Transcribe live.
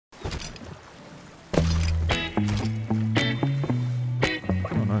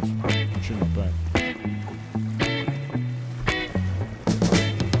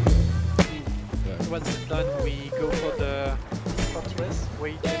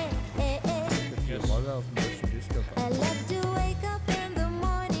guess. I love to wake up in the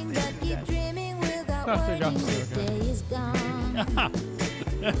morning, but keep dreaming without worrying the day is gone.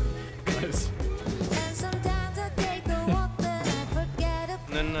 Nice. And sometimes I take a walk, but I forget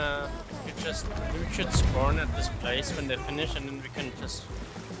about. And then we should spawn at this place when they finish, and then we can just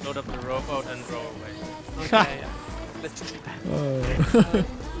load up the rowboat and row away. Okay, yeah. Let's do that.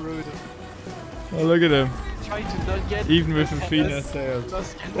 Rude. Oh, look at him. Try to not get Even with a cannons. Fina sail.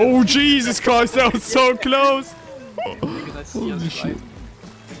 Lost cannons. Oh, Jesus Christ, that was so close! You're gonna see Holy us, shit. right?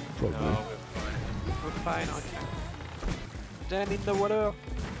 Probably. No, we're fine. We're fine, okay. Then in the water.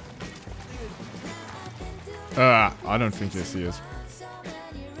 I don't think they see us.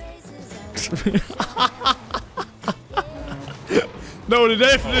 No, they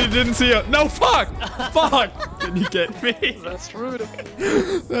definitely didn't see us. No, fuck! Fuck! Can you get me? That's rude.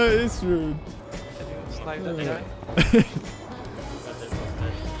 That is rude. Can you slide that guy?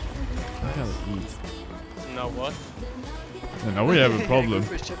 I gotta eat. Now what? And now we have a problem. Good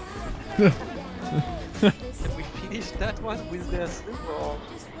question. Can we finish that one with their sloop or?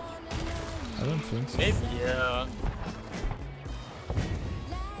 I don't think so. Maybe, yeah.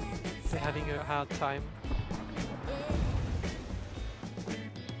 They're having a hard time.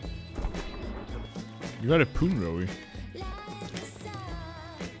 You got a poon, Rowie.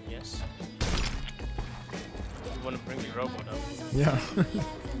 Yes. You wanna bring the rowboat up? Yeah.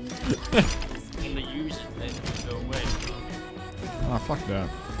 When they use it, then you go away. Ah, fuck that.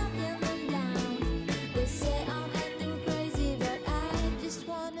 They say I'm acting crazy, but I just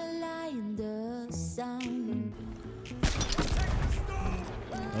wanna lie in the sun.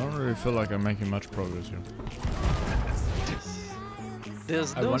 I don't really feel like I'm making much progress here.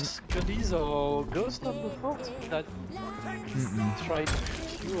 There's I no want- scullies or ghosts on the fort that try to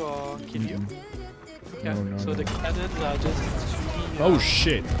shoot you or kill you. Okay, No, no, so no. the cannons are just shooting. Oh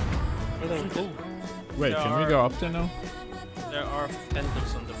shit! Oh, Wait, There can we are- go up there now? There are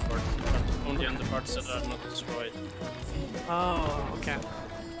phantoms on the fort, but only on the parts that are not destroyed. oh, okay.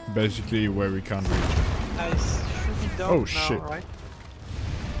 Basically where we can't reach. Nice. Should be done Oh, now, shit. right?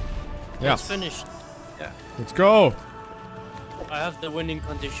 Yeah. It's finished. Yeah. Let's go! I have the winning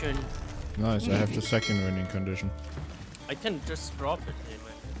condition. Nice, I have the second winning condition. I can just drop it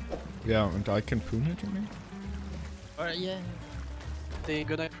anyway. Yeah, and I can poon it, you mean? Alright, yeah. They're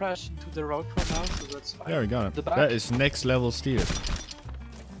gonna crash into the rock for now, so that's fine. Yeah, we got The it. back? That is next level steer.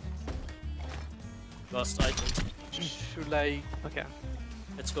 Last item. Should I? Okay.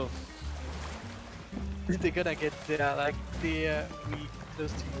 Let's go. They're gonna get there, like they're really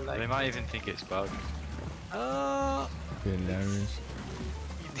close to you, like. They might even think it's bugged. Oh, Hilarious.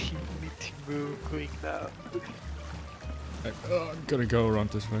 you need to move quick now. I'm gonna go around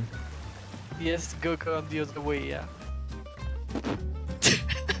this way. Yes, go on the other way, yeah.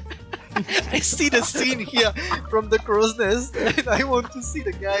 I see the scene here from the crow's nest, and I want to see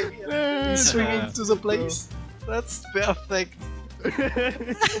the guy here swinging to the place. That's perfect.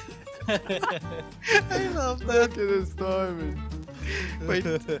 I love that. Look at his timing. Wait,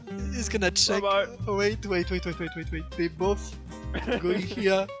 he's gonna check. Bye-bye. Oh, wait. They both going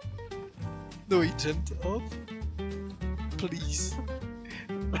here. No, he jumped off. Please.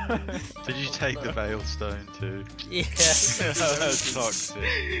 Did you take the veil stone too? Yeah. That's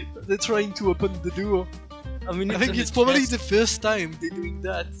toxic. They're trying to open the door. I mean, I think in it's the probably chest. the first time they're doing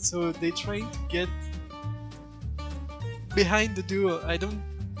that, so they're trying to get behind the door. I don't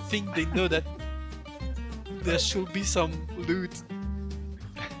think they know that there should be some loot.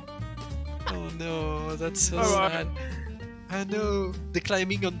 Oh no, that's so sad. I know, they're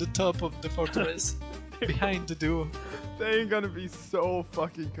climbing on the top of the fortress, behind the door. They're gonna be so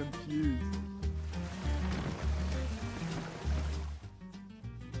fucking confused.